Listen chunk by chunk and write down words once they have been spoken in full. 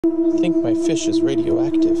I think my fish is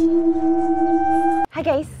radioactive. Hi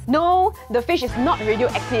guys! No, the fish is not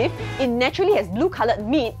radioactive. It naturally has blue-coloured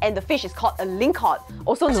meat and the fish is called a lingcod,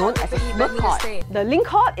 also known as a smirk cod. The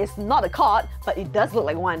lingcod is not a cod, but it does look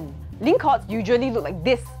like one. Lingcods usually look like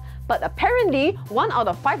this, but apparently 1 out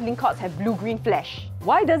of 5 lingcods have blue-green flesh.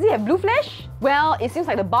 Why does it have blue flesh? Well, it seems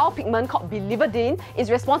like the bile pigment called biliverdin is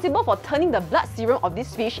responsible for turning the blood serum of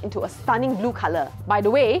this fish into a stunning blue colour. By the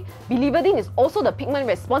way, biliverdin is also the pigment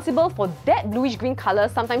responsible for that bluish-green colour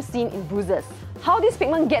sometimes seen in bruises. How this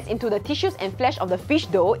pigment gets into the tissues and flesh of the fish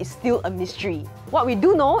though is still a mystery. What we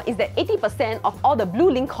do know is that 80% of all the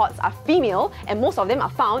blue lingcods are female and most of them are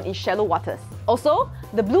found in shallow waters. Also,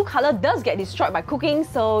 the blue colour does get destroyed by cooking,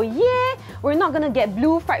 so yeah, we're not gonna get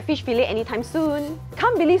blue fried fish fillet anytime soon.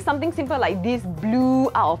 Can't believe something simple like this blew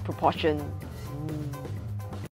out of proportion.